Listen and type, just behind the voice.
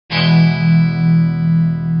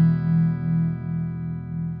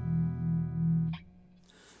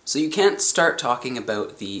So you can't start talking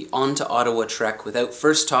about the On-to-Ottawa Trek without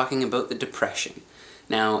first talking about the Depression.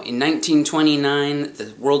 Now, in 1929,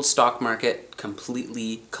 the world stock market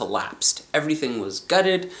completely collapsed. Everything was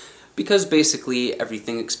gutted because basically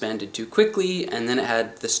everything expanded too quickly, and then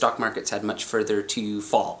the stock markets had much further to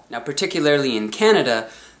fall. Now, particularly in Canada,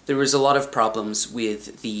 there was a lot of problems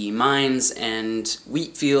with the mines and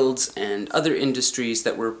wheat fields and other industries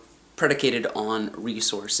that were predicated on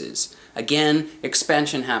resources. Again,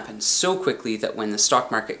 expansion happened so quickly that when the stock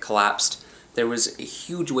market collapsed, there was a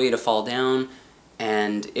huge way to fall down,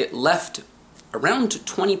 and it left around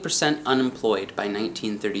 20% unemployed by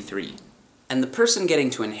 1933. And the person getting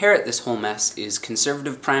to inherit this whole mess is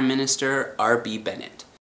Conservative Prime Minister R.B. Bennett.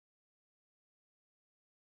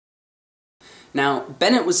 Now,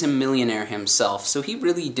 Bennett was a millionaire himself, so he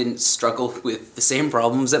really didn't struggle with the same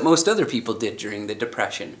problems that most other people did during the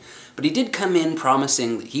Depression. But he did come in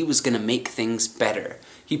promising that he was going to make things better.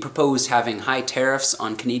 He proposed having high tariffs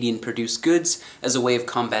on Canadian-produced goods as a way of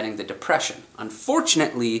combating the Depression.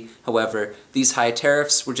 Unfortunately, however, these high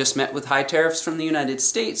tariffs were just met with high tariffs from the United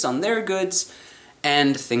States on their goods,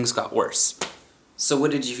 and things got worse. So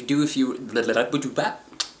what did you do if you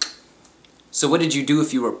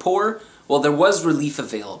were poor? Well, there was relief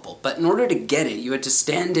available, but in order to get it, you had to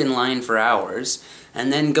stand in line for hours,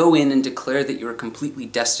 and then go in and declare that you were completely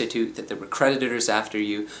destitute, that there were creditors after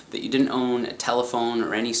you, that you didn't own a telephone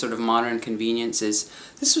or any sort of modern conveniences.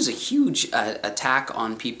 This was a huge attack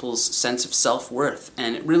on people's sense of self-worth,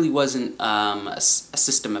 and it really wasn't a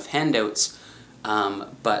system of handouts,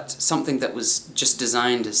 but something that was just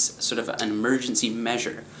designed as sort of an emergency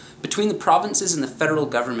measure. Between the provinces and the federal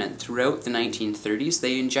government throughout the 1930s,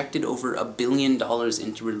 they injected over $1 billion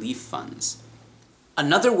into relief funds.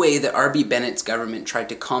 Another way that R.B. Bennett's government tried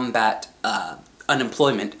to combat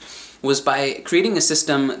unemployment was by creating a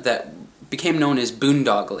system that became known as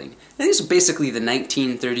boondoggling. And this is basically the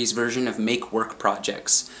 1930s version of make-work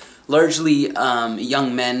projects. Largely,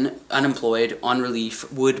 young men, unemployed, on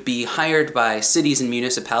relief, would be hired by cities and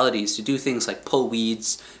municipalities to do things like pull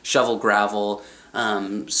weeds, shovel gravel,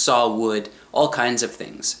 saw wood, all kinds of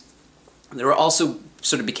things. There were also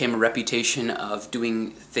sort of became a reputation of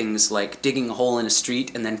doing things like digging a hole in a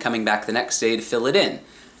street and then coming back the next day to fill it in.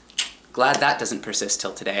 Glad that doesn't persist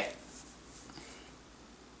till today.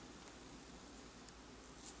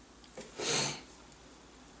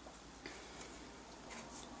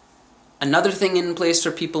 Another thing in place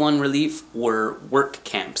for people on relief were work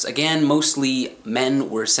camps. Again, mostly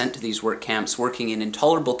men were sent to these work camps working in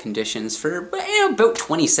intolerable conditions for about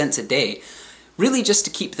 20 cents a day, really just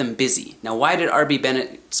to keep them busy. Now, why did R.B.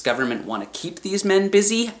 Bennett's government want to keep these men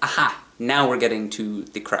busy? Aha! Now we're getting to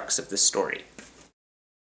the crux of this story.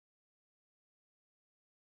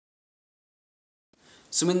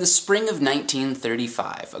 So in the spring of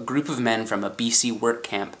 1935, a group of men from a BC work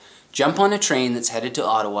camp jump on a train that's headed to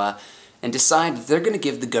Ottawa and decide that they're going to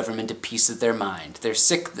give the government a piece of their mind. They're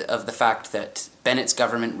sick of the fact that Bennett's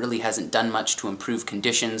government really hasn't done much to improve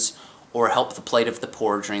conditions or help the plight of the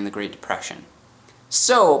poor during the Great Depression.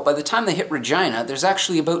 So, by the time they hit Regina, there's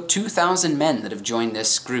actually about 2,000 men that have joined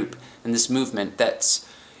this group and this movement that's,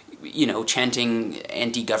 you know, chanting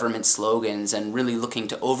anti-government slogans and really looking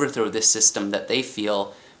to overthrow this system that they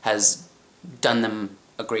feel has done them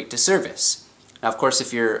a great disservice. Now, of course,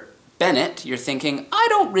 if you're Bennett, you're thinking, I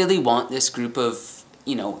don't really want this group of,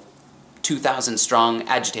 2,000 strong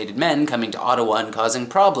agitated men coming to Ottawa and causing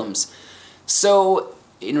problems. So,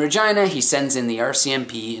 in Regina, he sends in the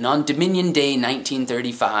RCMP, and on Dominion Day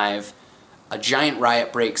 1935, a giant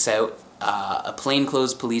riot breaks out, a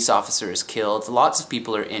plainclothes police officer is killed, lots of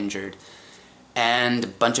people are injured, and a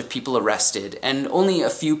bunch of people arrested, and only a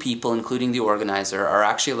few people, including the organizer, are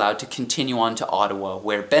actually allowed to continue on to Ottawa,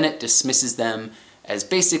 where Bennett dismisses them as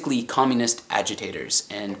basically communist agitators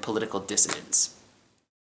and political dissidents.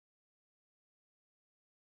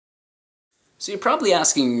 So you're probably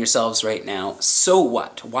asking yourselves right now, so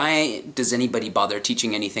what? Why does anybody bother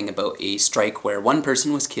teaching anything about a strike where one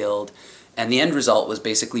person was killed, and the end result was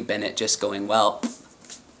basically Bennett just going, well,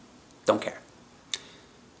 don't care.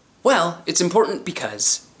 Well, it's important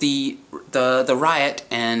because the riot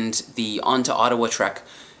and the On-to-Ottawa Trek,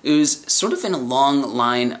 it was sort of in a long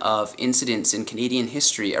line of incidents in Canadian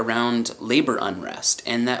history around labor unrest,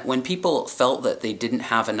 and that when people felt that they didn't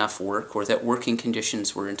have enough work or that working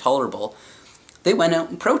conditions were intolerable, they went out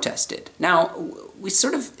and protested. Now,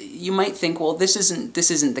 you might think, well, this isn't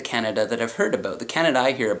the Canada that I've heard about. The Canada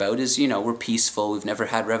I hear about is, we're peaceful, we've never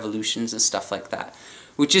had revolutions and stuff like that,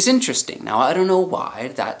 which is interesting. Now, I don't know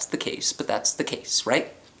why that's the case, but that's the case,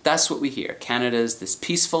 right? That's what we hear. Canada's this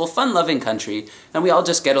peaceful, fun-loving country, and we all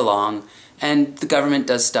just get along, and the government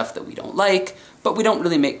does stuff that we don't like, but we don't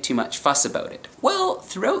really make too much fuss about it. Well,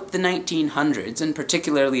 throughout the 1900s, and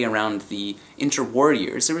particularly around the interwar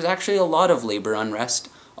years, there was actually a lot of labor unrest,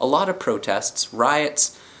 a lot of protests,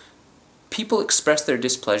 riots. People expressed their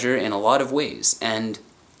displeasure in a lot of ways, and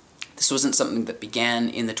this wasn't something that began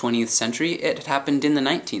in the 20th century, it had happened in the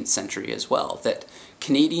 19th century as well, that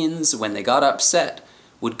Canadians, when they got upset,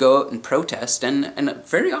 would go out and protest, and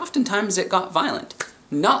very oftentimes it got violent.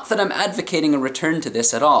 Not that I'm advocating a return to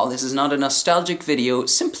this at all, this is not a nostalgic video,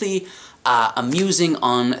 simply amusing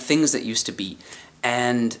on things that used to be.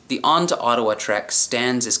 And the On-to-Ottawa Trek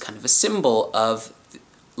stands as kind of a symbol of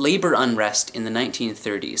labor unrest in the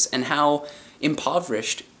 1930s, and how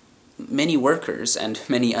impoverished many workers and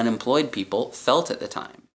many unemployed people felt at the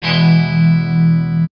time.